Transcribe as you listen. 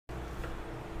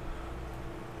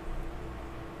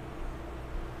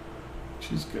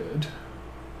which is good.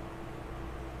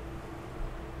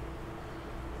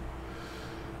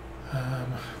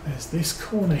 There's this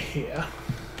corner here.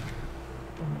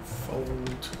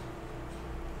 Fold.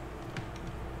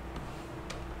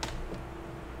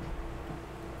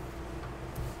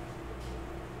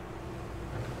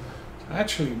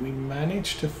 Actually, we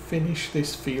managed to finish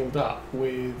this field up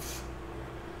with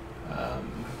a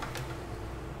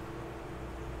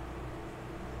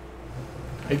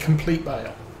complete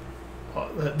bale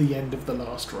at the end of the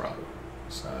last row.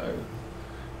 So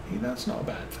that's not a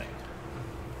bad thing.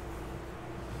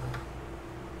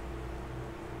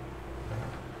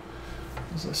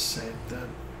 As I said,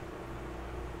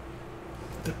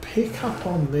 the pickup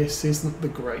on this isn't the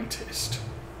greatest.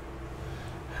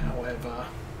 However,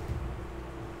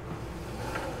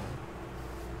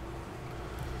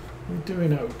 we're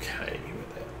doing okay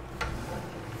with it.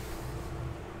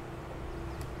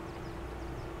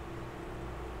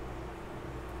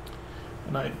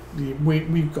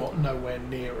 And we've got nowhere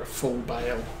near a full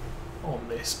bale on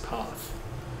this path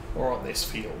or on this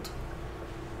field.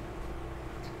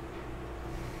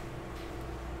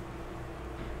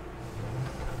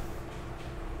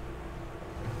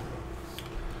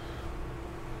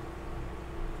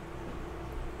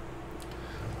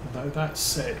 Although that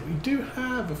said, we do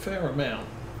have a fair amount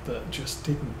that just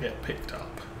didn't get picked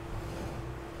up.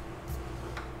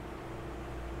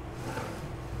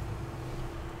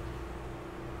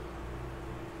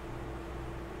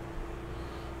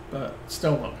 But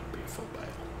still not going to be a full bale.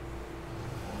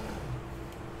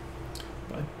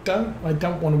 But I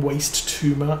don't want to waste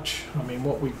too much. I mean,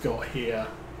 what we've got here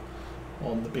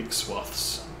on the big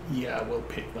swaths, yeah, we'll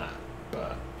pick that,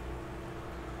 but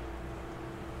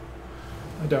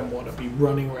I don't want to be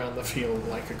running around the field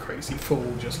like a crazy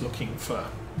fool just looking for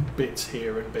bits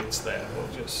here and bits there. We'll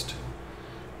just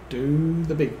do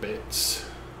the big bits.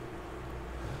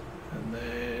 And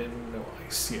then I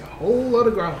see a whole lot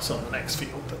of grass on the next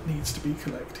field that needs to be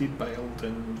collected, baled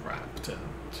and wrapped, and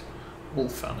all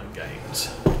fun and games.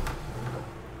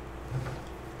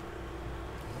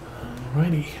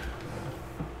 Alrighty.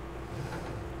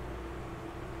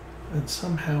 And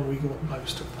somehow we got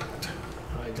most of that.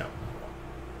 I don't know.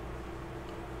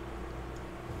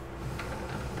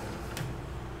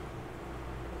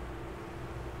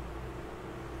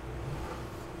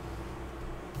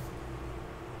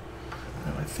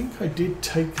 I think I did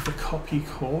take the copy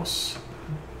course.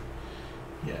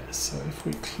 Yeah, so if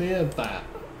we clear that,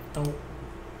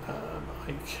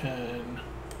 I can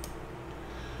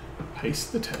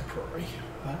paste the temporary.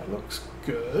 That looks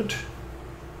good.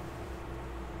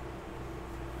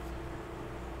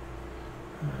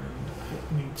 And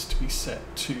it needs to be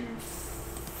set to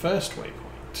first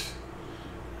waypoint.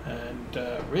 And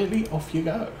really, off you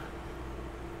go.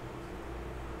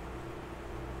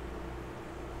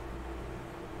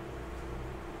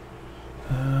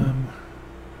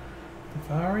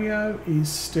 The Vario is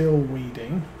still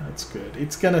weeding. That's good.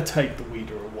 It's going to take the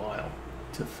weeder a while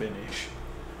to finish.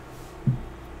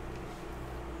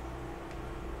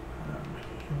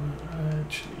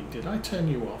 Actually, did I turn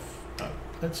you off? No,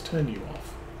 let's turn you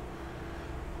off.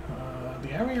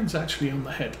 The Arian's actually on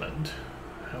the headland.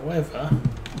 However,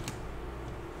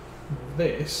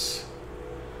 this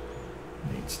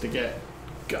needs to get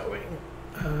going.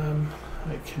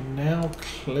 I can now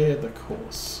clear the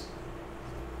course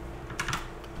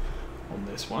on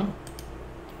this one.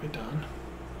 We're done.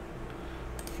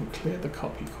 I can clear the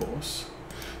copy course.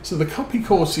 So the copy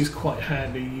course is quite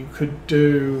handy. You could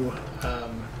do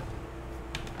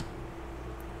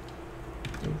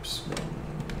oops, wrong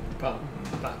button,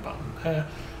 that button there.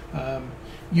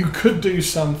 You could do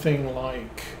something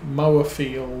like mow a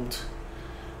field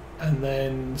and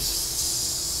then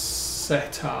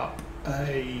set up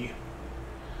a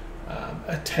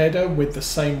tedder with the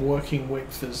same working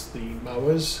width as the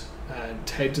mowers and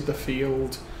ted the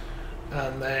field,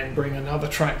 and then bring another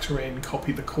tractor in,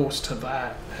 copy the course to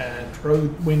that, and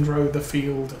windrow the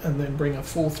field, and then bring a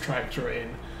fourth tractor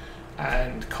in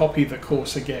and copy the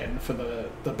course again for the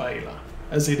baler.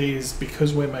 As it is,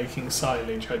 because we're making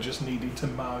silage, I just needed to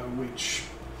mow, which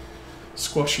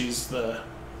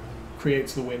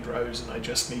creates the windrows, and I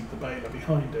just need the baler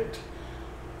behind it.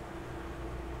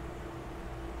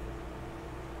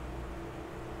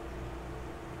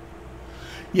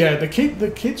 Yeah, the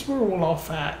kids were all off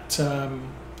at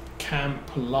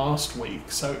camp last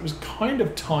week, so it was kind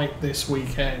of tight this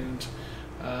weekend.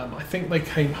 I think they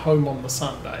came home on the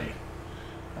Sunday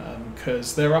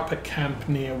because they're up at camp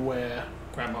near where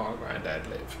Grandma and Granddad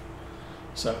live.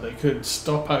 So they could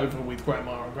stop over with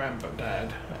Grandma and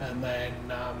Granddad and then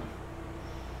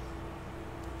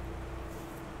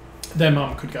their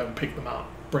mum could go and pick them up,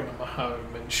 bring them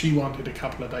home, and she wanted a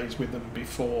couple of days with them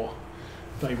before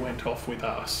they went off with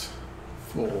us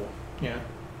for, yeah,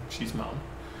 she's mum.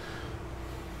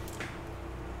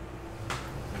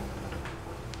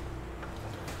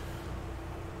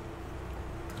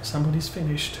 Somebody's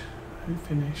finished. Who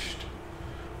finished?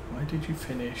 Why did you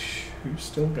finish? Who's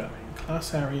still going?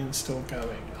 Class Arian's still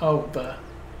going. Oh,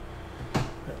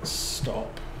 let's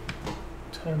stop.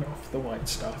 Turn off the white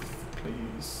stuff,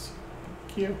 please.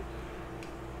 Thank you.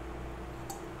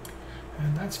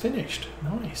 And that's finished.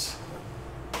 Nice.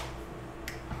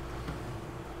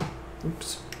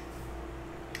 Oops.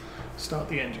 Start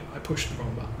the engine. I pushed the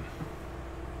wrong button.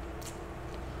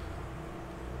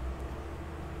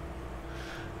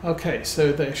 Okay,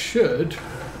 so there should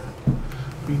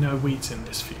be no weeds in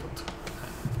this field.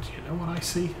 And you know what I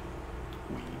see?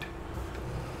 Weed.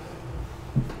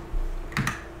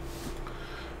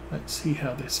 Let's see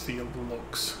how this field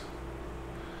looks.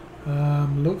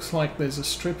 Looks like there's a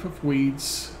strip of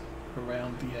weeds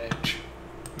around the edge.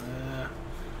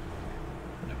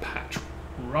 And a patch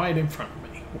right in front of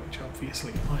me, which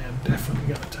obviously I am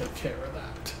definitely going to take care of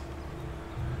that.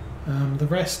 The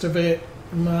rest of it,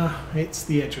 it's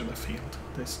the edge of the field.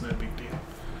 There's no big deal.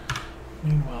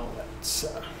 Meanwhile, let's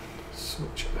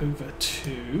switch over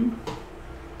to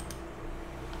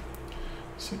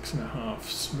 6.5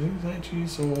 smooth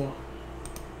edges or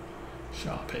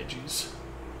sharp edges.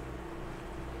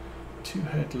 2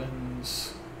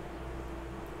 headlands.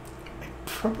 I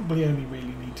probably only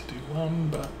really need to do one,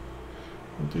 but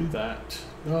we'll do that.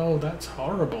 Oh, that's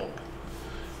horrible.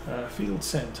 Field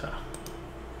center.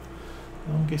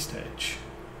 Longest edge.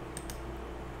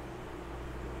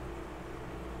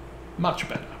 Much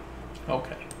better.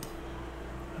 Okay.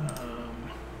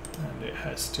 And it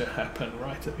has to happen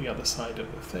right at the other side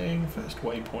of the thing. First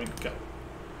waypoint, go.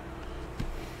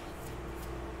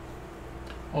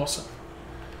 Awesome.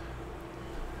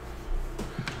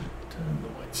 Turn the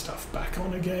white stuff back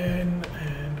on again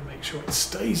and make sure it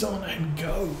stays on and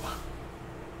go.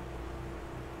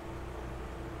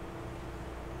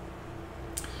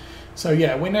 So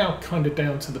yeah, we're now kind of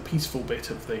down to the peaceful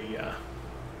bit of the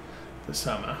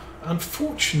summer.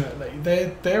 Unfortunately,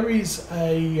 there is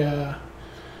a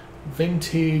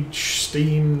vintage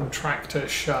steam tractor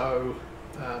show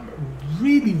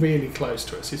really close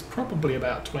to us. It's probably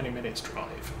about 20 minutes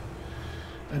drive,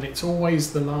 and it's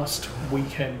always the last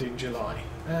weekend in July,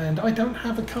 and I don't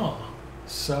have a car,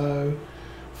 so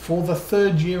for the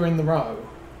 3rd year in the row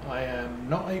I am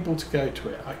not able to go to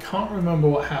it. I can't remember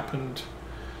what happened.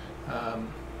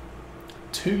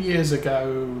 2 years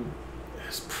ago,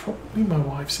 it's probably my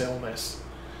wife's illness,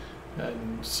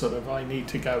 and sort of I need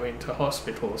to go into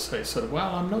hospital, so it's sort of,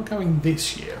 well, I'm not going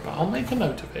this year, but I'll make a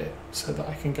note of it so that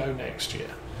I can go next year.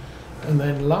 And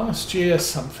then last year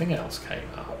something else came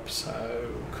up,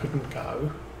 so couldn't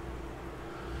go.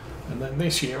 And then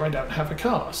this year I don't have a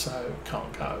car, so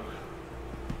can't go.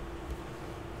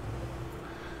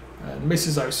 And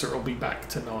Mrs. Oser will be back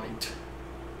tonight.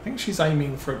 I think she's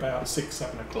aiming for about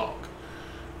 6-7 o'clock.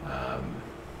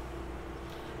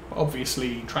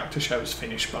 Obviously tractor show's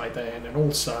finished by then, and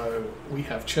also we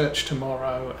have church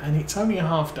tomorrow, and it's only a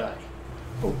half day.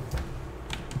 Oh.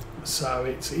 So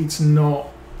it's not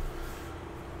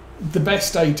the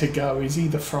best day to go. Is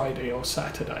either Friday or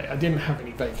Saturday. I didn't have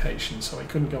any vacation, so I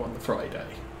couldn't go on the Friday.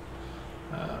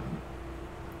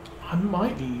 I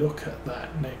might look at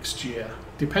that next year,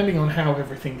 depending on how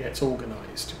everything gets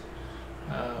organised.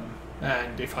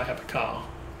 And if I have a car,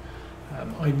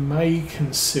 I may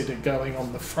consider going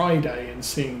on the Friday and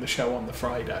seeing the show on the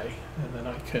Friday, and then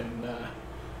I can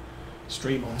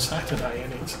stream on Saturday,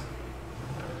 and it's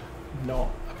not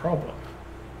a problem.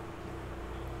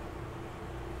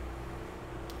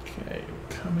 Okay,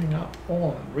 we're coming up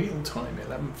on real time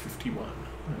 11:51.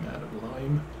 I'm out of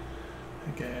lime.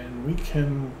 Again, we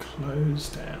can close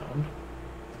down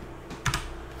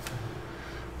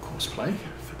CoursePlay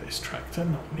for this tractor,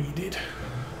 not needed.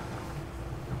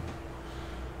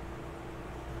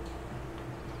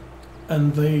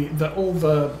 And all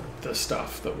the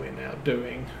stuff that we're now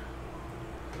doing,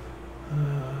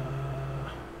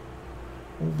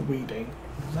 all the weeding,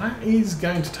 that is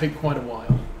going to take quite a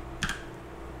while.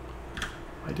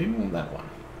 I didn't want that one.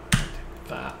 I did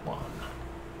that one.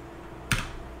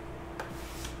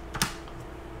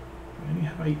 We only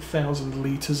have 8,000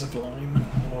 litres of lime.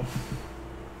 Or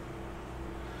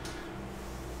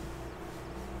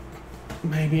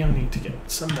maybe I need to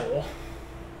get some more.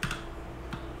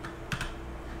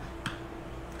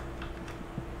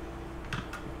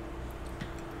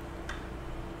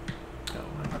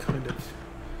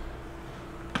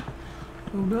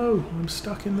 Oh no, I'm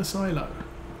stuck in the silo.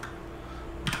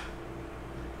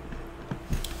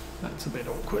 That's a bit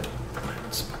awkward.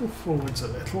 Let's pull forwards a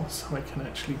little so I can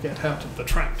actually get out of the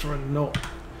tractor and not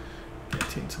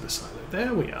get into the silo.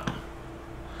 There we are.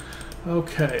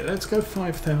 Okay, let's go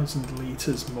 5,000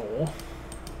 litres more.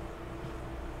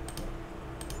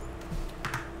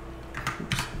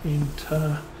 Oops,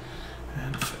 enter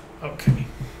and fill. Okay.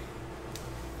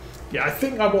 Yeah, I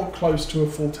think I want close to a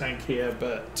full tank here,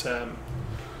 but I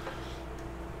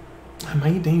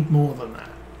may need more than that.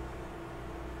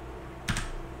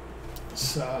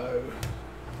 So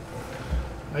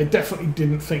I definitely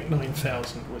didn't think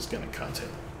 9,000 was going to cut it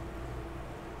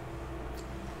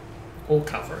or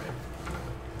cover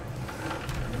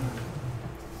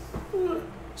it.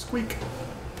 Squeak.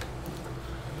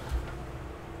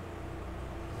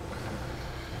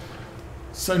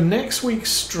 So next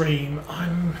week's stream,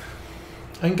 I'm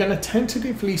going to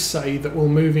tentatively say that we're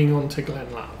moving on to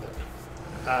Glenlathen.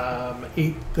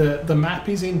 The map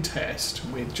is in test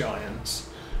with Giants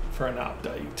for an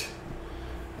update,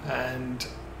 and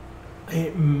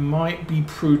it might be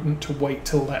prudent to wait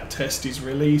till that test is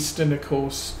released. And of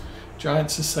course,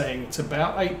 Giants are saying it's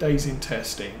about 8 days in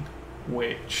testing,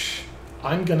 which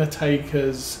I'm going to take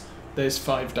as there's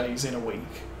 5 days in a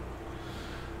week.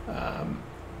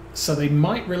 So they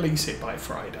might release it by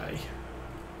Friday,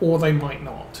 or they might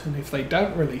not. And if they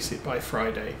don't release it by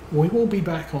Friday, we will be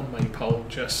back on Maypole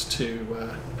just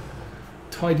to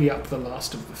tidy up the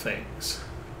last of the things.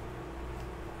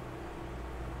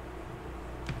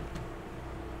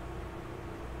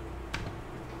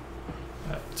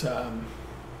 But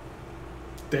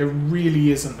there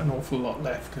really isn't an awful lot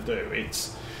left to do.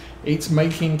 It's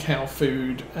making cow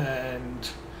food, and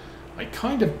I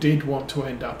kind of did want to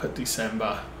end up at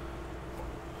December.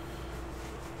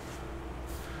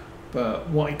 But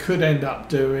what I could end up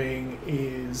doing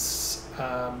is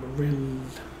I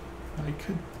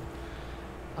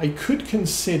could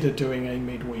consider doing a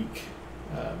midweek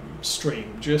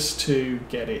stream just to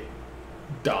get it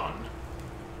done.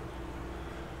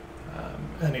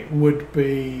 And it would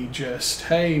be just,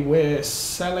 hey, we're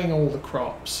selling all the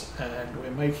crops and we're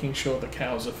making sure the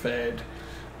cows are fed,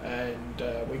 and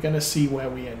we're going to see where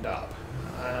we end up.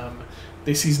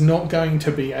 This is not going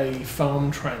to be a farm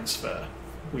transfer.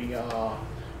 We are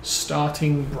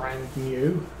starting brand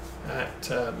new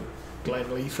at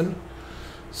Glenlathen,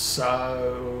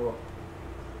 so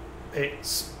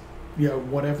it's, you know,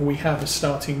 whatever we have as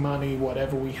starting money,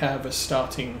 whatever we have as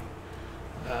starting,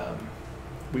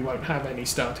 we won't have any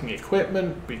starting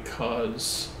equipment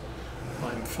because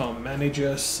I'm farm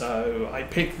manager, so I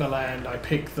pick the land, I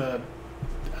pick the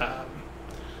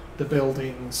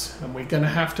buildings, and we're going to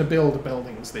have to build the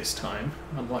buildings this time,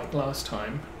 unlike last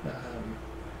time.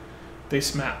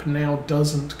 This map now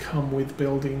doesn't come with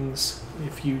buildings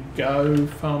if you go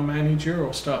farm manager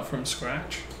or start from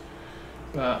scratch.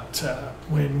 But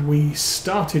when we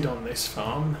started on this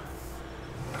farm,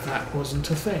 that wasn't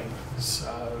a thing.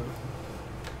 So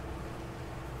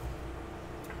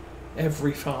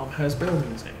every farm has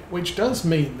buildings in it, which does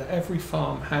mean that every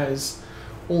farm has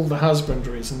all the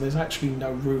husbandries, and there's actually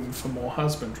no room for more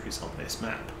husbandries on this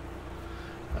map.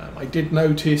 I did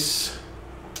notice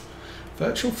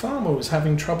Virtual Farmer was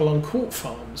having trouble on Court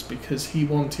Farms because he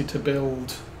wanted to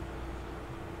build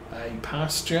a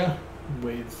pasture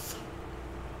with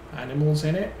animals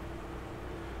in it,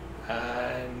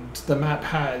 and the map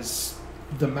has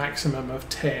the maximum of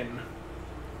 10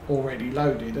 already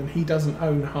loaded, and he doesn't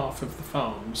own half of the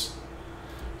farms,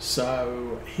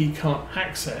 so he can't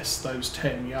access those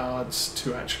 10 yards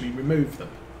to actually remove them.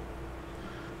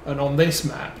 And on this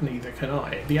map, neither can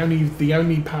I. The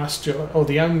only pasture, or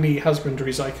the only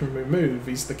husbandries I can remove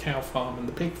is the cow farm and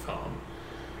the pig farm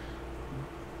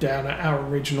down at our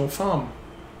original farm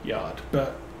yard.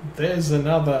 But there's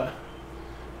another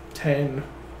 10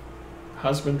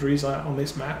 husbandries on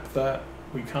this map that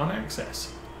we can't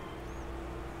access.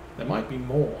 There might be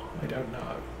more, I don't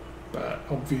know. But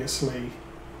obviously,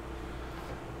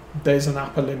 there's an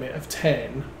upper limit of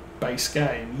 10 base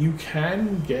game. You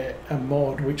can get a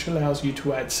mod which allows you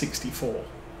to add 64.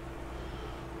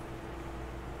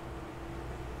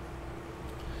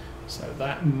 So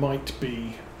that might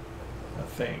be a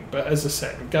thing. But as I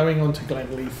said, going on to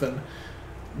Glenlathen,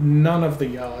 none of the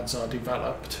yards are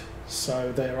developed,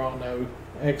 so there are no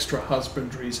extra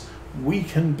husbandries. We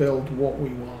can build what we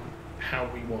want, how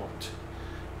we want.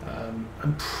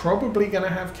 I'm probably going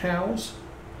to have cows,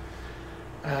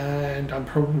 and I'm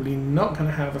probably not going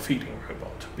to have a feeding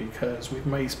robot because with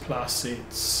Maize Plus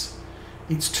it's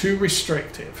too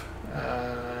restrictive.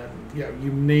 You know,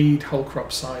 you need whole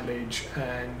crop silage,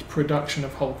 and production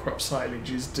of whole crop silage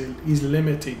is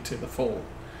limited to the fall,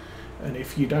 And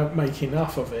if you don't make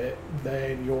enough of it,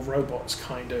 then your robot's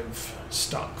kind of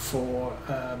stuck for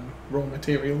raw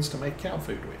materials to make cow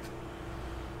food with.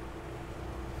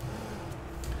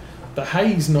 The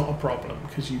hay's not a problem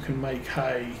because you can make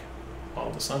hay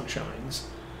while the sun shines,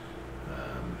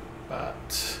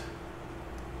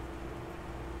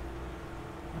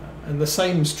 and the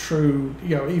same's true.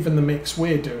 You know, even the mix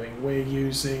we're doing, we're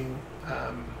using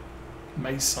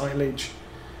maize silage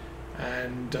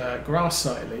and grass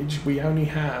silage. We only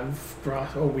have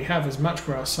grass, or we have as much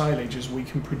grass silage as we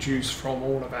can produce from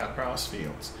all of our grass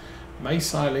fields. Maize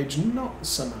silage, not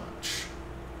so much.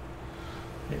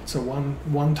 It's a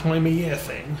one time a year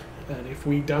thing, and if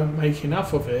we don't make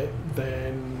enough of it,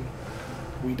 then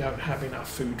we don't have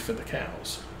enough food for the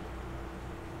cows.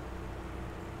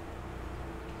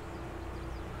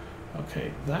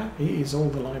 Okay, that is all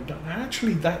the lime done.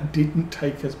 Actually, that didn't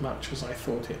take as much as I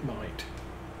thought it might.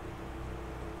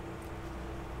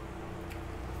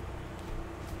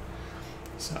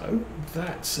 So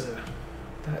that's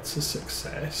a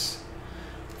success.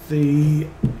 The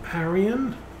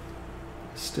Arian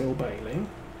still baling,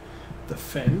 the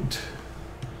Fent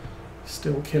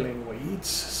still killing weeds,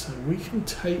 so we can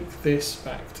take this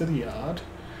back to the yard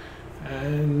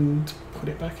and put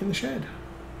it back in the shed.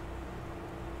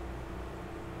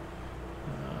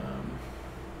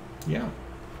 Yeah.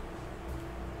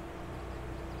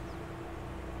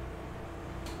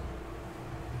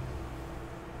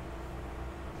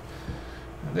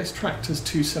 This tractor's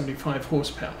 275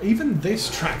 horsepower. Even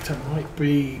this tractor might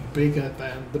be bigger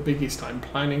than the biggest I'm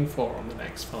planning for on the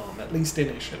next farm, at least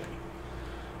initially.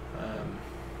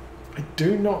 I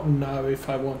do not know if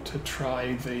I want to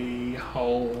try the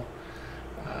whole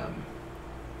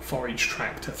forage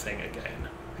tractor thing again.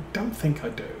 I don't think I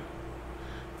do.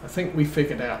 I think we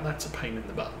figured out that's a pain in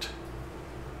the butt.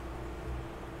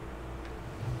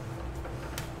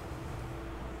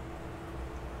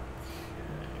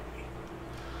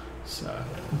 So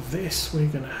this we're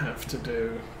going to have to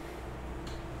do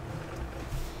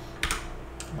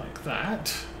like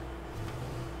that.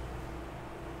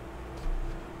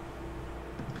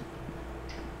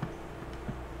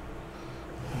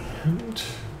 And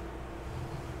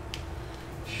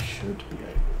should be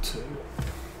able to,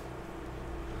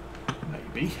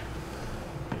 maybe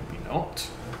not.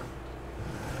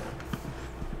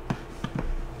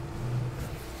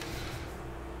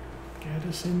 Get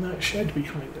us in that shed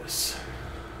behind us.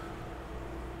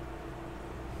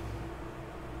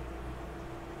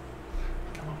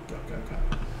 Come on, go, go, go.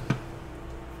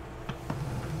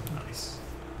 Nice.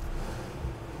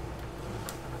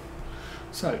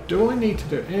 So, do I need to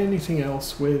do anything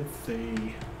else with the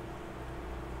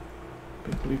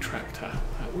big blue tractor?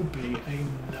 That would be a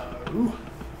no.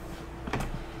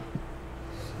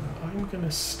 So I'm going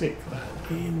to stick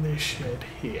that in this shed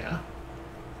here.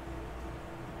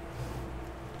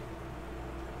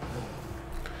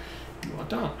 You are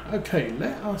done. Okay,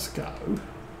 let us go.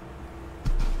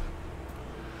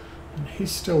 And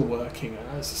he's still working, and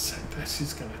as I said, this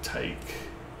is going to take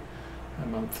a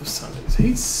month of Sundays.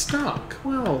 He's stuck.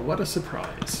 Well, what a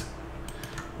surprise.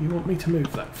 You want me to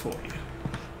move that for you?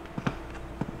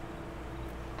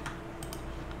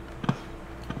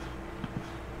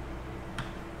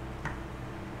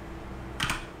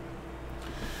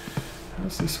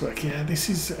 How's this work? Yeah, this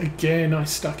is, again, I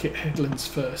stuck it headlands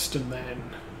first and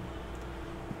then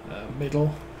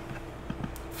middle.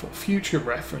 For future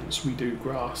reference, we do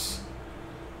grass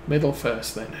middle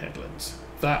first, then headlands.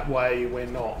 That way we're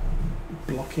not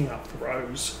blocking up the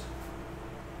rows.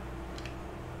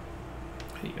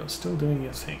 You're still doing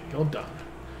your thing. You're done.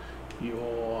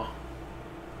 You're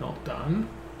not done.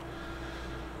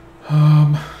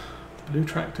 The blue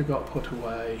tractor got put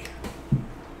away.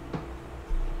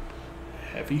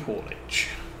 Heavy haulage.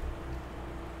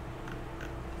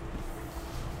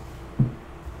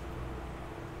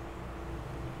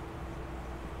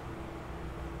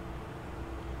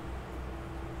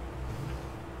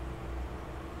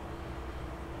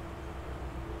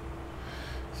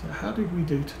 So how did we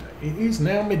do today? It is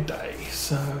now midday,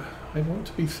 so I want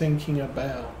to be thinking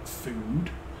about food.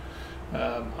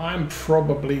 I'm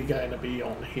probably going to be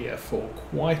on here for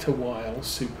quite a while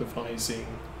supervising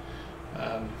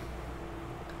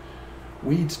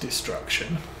weed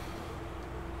destruction.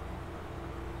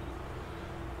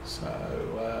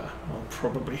 So I'll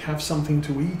probably have something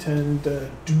to eat and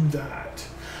do that.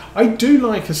 I do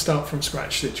like a start from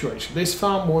scratch situation. This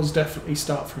farm was definitely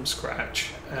start from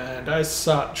scratch, and as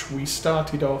such we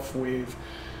started off with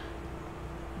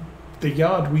the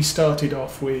yard we started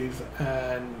off with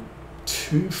and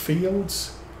 2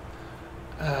 fields,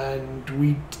 and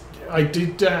I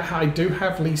do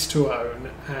have lease to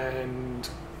own, and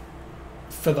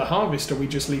for the harvester we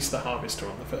just leased the harvester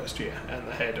on the first year and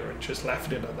the header and just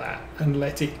left it at that and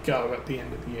let it go at the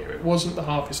end of the year. It wasn't the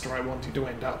harvester I wanted to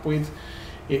end up with,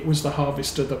 it was the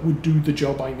harvester that would do the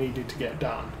job I needed to get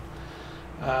done.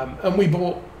 And we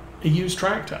bought a used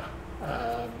tractor.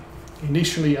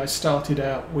 Initially I started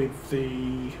out with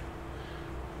the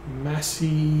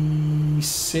Massey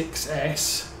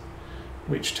 6S,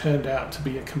 which turned out to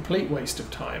be a complete waste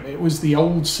of time. It was the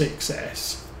old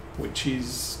 6S, which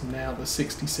is now the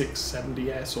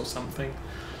 6670S or something,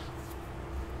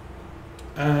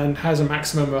 and has a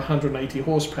maximum of 180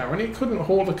 horsepower, and it couldn't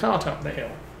haul the cart up the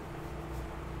hill.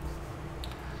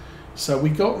 So we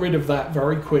got rid of that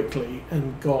very quickly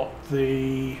and got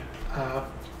the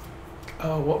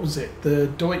what was it? The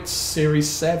Deutz Series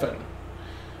 7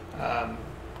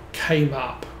 came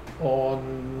up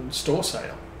on store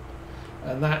sale,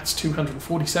 and that's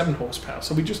 247 horsepower.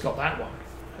 So we just got that one.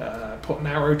 Put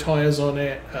narrow tyres on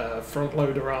it, front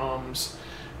loader arms,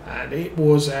 and it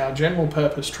was our general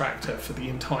purpose tractor for the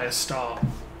entire start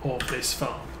of this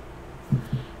farm.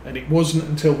 And it wasn't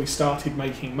until we started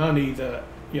making money that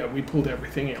we pulled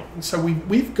everything out. So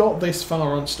we've got this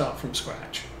far on start from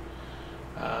scratch,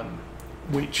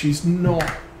 which is not,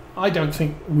 I don't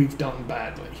think we've done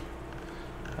badly.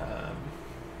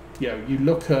 You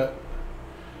look at,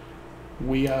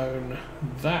 we own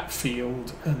that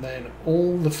field and then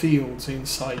all the fields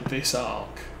inside this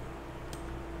arc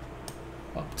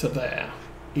up to there,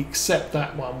 except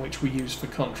that one which we use for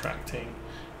contracting,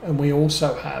 and we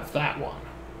also have that one.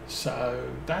 So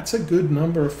that's a good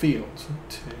number of fields.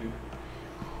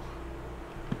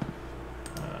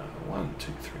 1,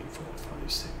 2, 3, 4,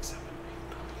 5, 6, 7, 8,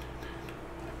 9,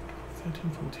 10, 11, 12, 13,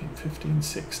 14, 15,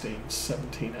 16,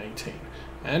 17, 18.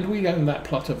 And we own that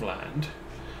plot of land.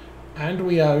 And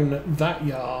we own that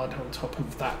yard on top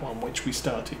of that one which we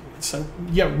started with. So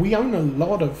we own a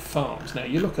lot of farms. Now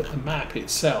you look at the map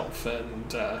itself,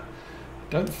 and I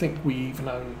don't think we even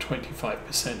own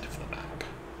 25% of the map.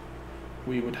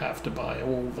 We would have to buy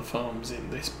all the farms in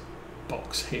this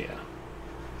box here,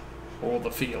 or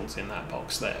the fields in that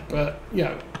box there. But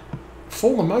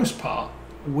for the most part,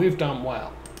 we've done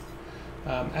well.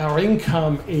 Our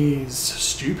income is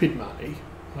stupid money.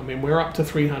 I mean, we're up to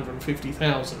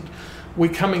 350,000.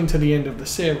 We're coming to the end of the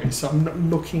series, so I'm not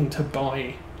looking to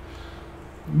buy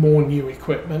more new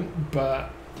equipment,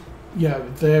 but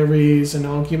there is an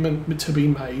argument to be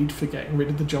made for getting rid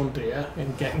of the John Deere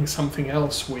and getting something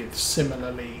else with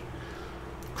similarly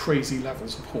crazy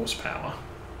levels of horsepower.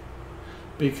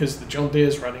 Because the John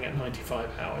Deere's running at 95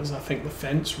 hours, I think the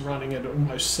Fence running at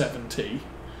almost 70.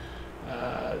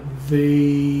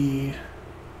 The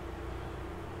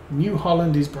New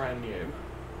Holland is brand new,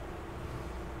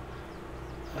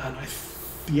 and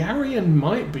the Arian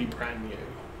might be brand new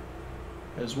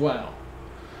as well.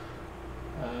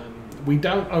 We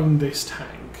don't own this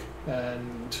tank,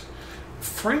 and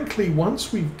frankly,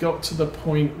 once we've got to the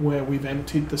point where we've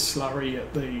emptied the slurry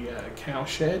at the cow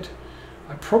shed,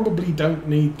 I probably don't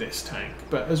need this tank,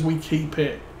 but as we keep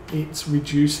it, it's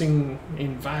reducing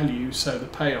in value, so the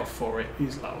payoff for it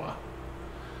is lower.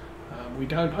 We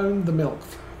don't own the milk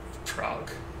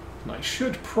truck, and I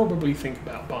should probably think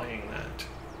about buying that.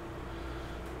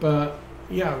 But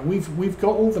we've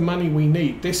got all the money we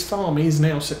need. This farm is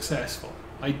now successful.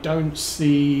 I don't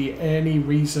see any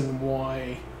reason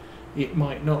why it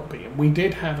might not be. And we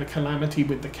did have a calamity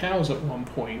with the cows at one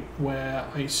point where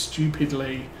I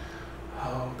stupidly...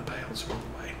 Oh, the bales are in the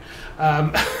way.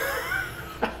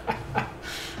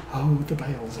 Oh, the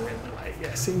bales are in the way.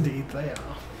 Yes, indeed they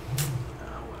are.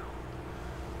 Oh,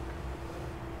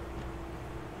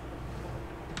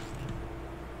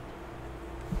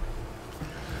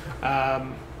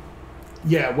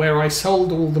 well. Where I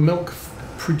sold all the milk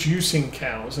producing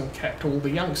cows and kept all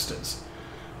the youngsters.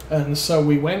 And so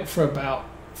we went for about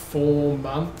 4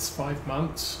 months, 5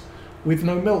 months with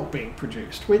no milk being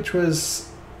produced, which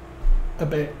was a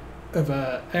bit of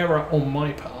an error on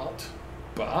my part,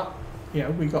 but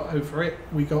we got over it.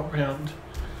 We got round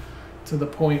to the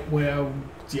point where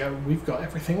we've got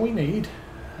everything we need,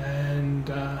 and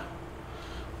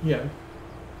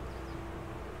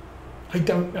I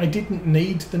didn't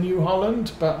need the New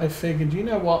Holland, but I figured, you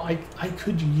know what, I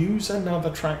could use another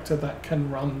tractor that can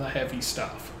run the heavy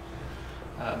stuff.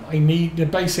 I need,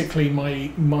 basically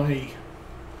my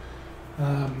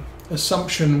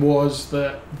assumption was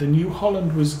that the New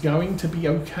Holland was going to be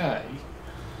okay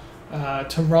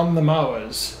to run the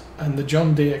mowers, and the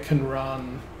John Deere can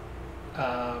run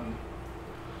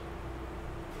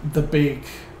the big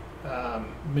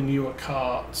manure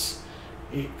carts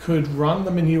It could run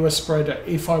the manure spreader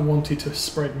if I wanted to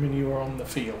spread manure on the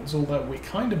fields, although we're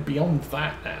kind of beyond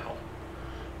that now.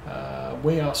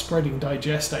 We are spreading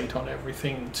digestate on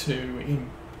everything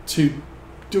to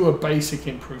do a basic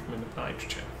improvement of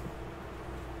nitrogen.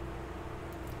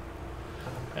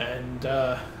 And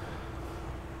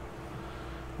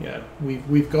yeah,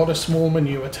 we've got a small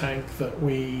manure tank that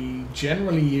we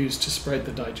generally use to spread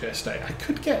the digestate. I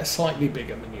could get a slightly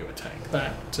bigger manure tank.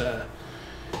 That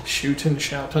Schouten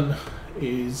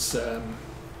is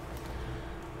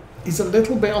a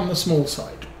little bit on the small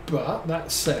side, but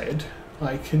that said,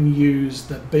 I can use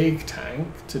the big tank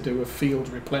to do a field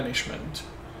replenishment,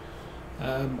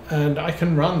 and I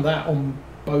can run that on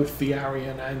both the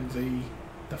Arian and the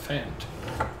Fendt.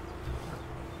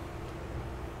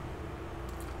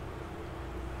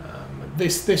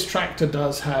 This tractor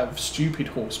does have stupid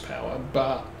horsepower,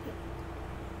 but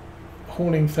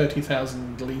hauling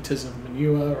 30,000 litres of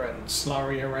manure and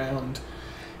slurry around,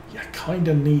 you kind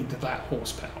of need that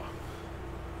horsepower.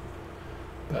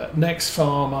 But next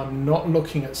farm, I'm not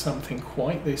looking at something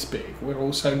quite this big. We're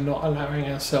also not allowing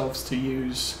ourselves to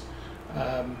use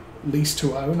lease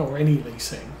to own or any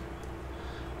leasing,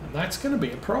 and that's going to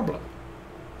be a problem.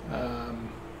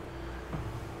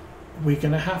 We're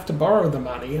going to have to borrow the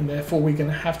money, and therefore we're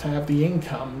going to have the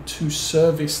income to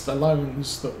service the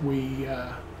loans that we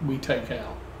take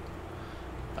out.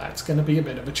 That's going to be a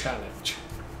bit of a challenge.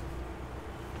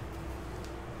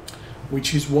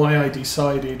 Which is why I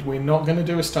decided we're not going to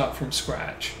do a start from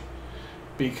scratch,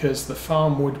 because the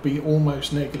farm would be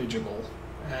almost negligible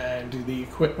and the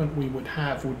equipment we would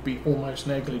have would be almost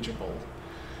negligible.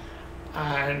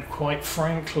 And quite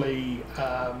frankly,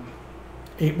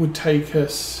 it would take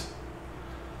us,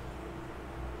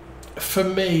 for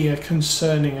me, a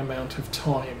concerning amount of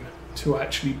time to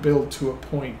actually build to a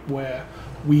point where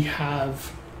we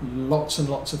have lots and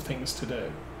lots of things to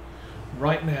do.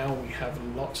 Right now we have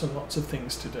lots and lots of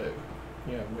things to do.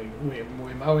 You know,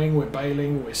 we're mowing, we're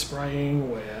baling, we're spraying,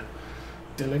 we're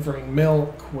delivering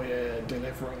milk, we're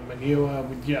delivering manure.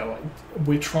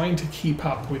 We're trying to keep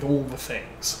up with all the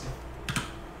things,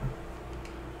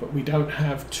 but we don't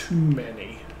have too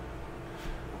many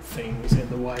things in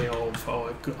the way of,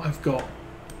 oh, I've got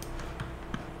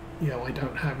I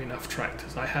don't have enough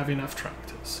tractors. I have enough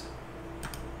tractors.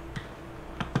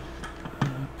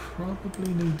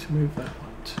 Probably need to move that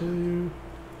one too.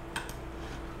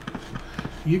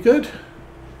 You good?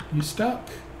 You stuck?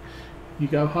 You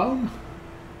go home?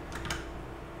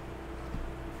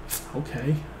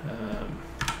 Okay.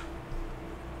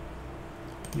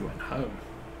 You went home.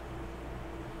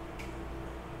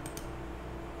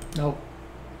 No.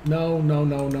 No, no,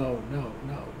 no, no, no,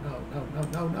 no, no, no, no,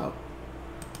 no, no.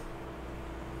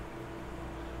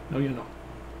 No, you're not.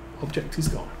 Object is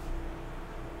gone.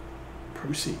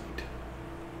 Proceed.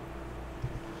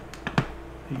 Are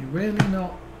you really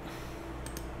not?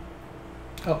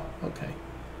 Oh, okay.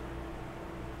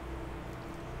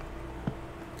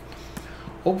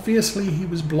 Obviously he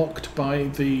was blocked by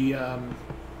the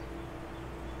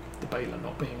baler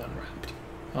not being unwrapped,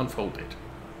 unfolded.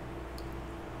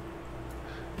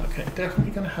 Okay,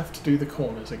 definitely going to have to do the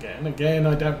corners again. Again,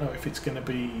 I don't know if it's going to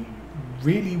be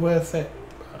really worth it,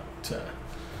 but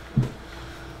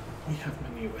we have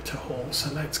manure to haul,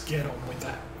 so let's get on with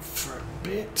that for a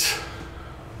bit.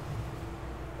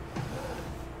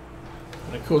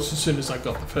 And of course, as soon as I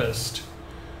got the first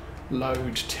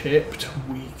load tipped,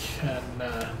 we can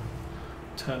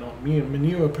turn on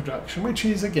manure production, which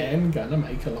is again going to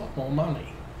make a lot more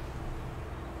money.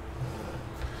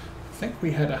 I think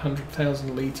we had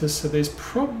 100,000 litres, so there's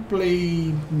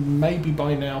probably, maybe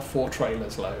by now, 4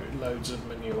 trailers loads of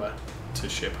manure to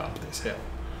ship up this hill.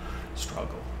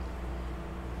 Struggle.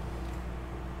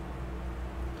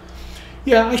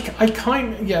 Yeah,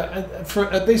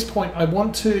 at this point I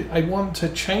want a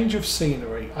change of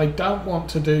scenery. I don't want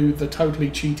to do the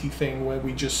totally cheaty thing where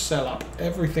we just sell up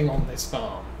everything on this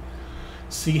farm,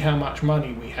 see how much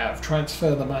money we have,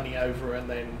 transfer the money over, and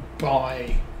then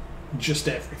buy just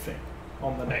everything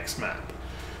on the next map.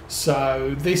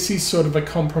 So this is sort of a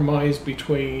compromise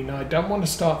between, I don't want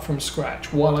to start from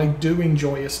scratch, while I do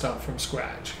enjoy a start from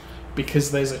scratch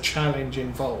because there's a challenge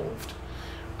involved.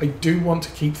 I do want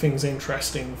to keep things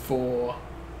interesting for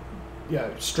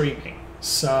streaming.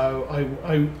 So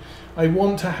I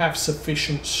want to have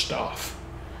sufficient stuff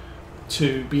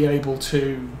to be able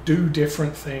to do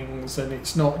different things, and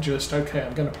it's not just, okay,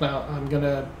 I'm going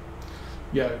to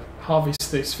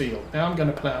harvest this field, now I'm going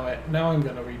to plough it, now I'm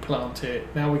going to replant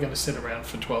it, now we're going to sit around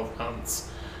for 12 months,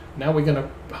 now we're going to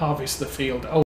harvest the field, oh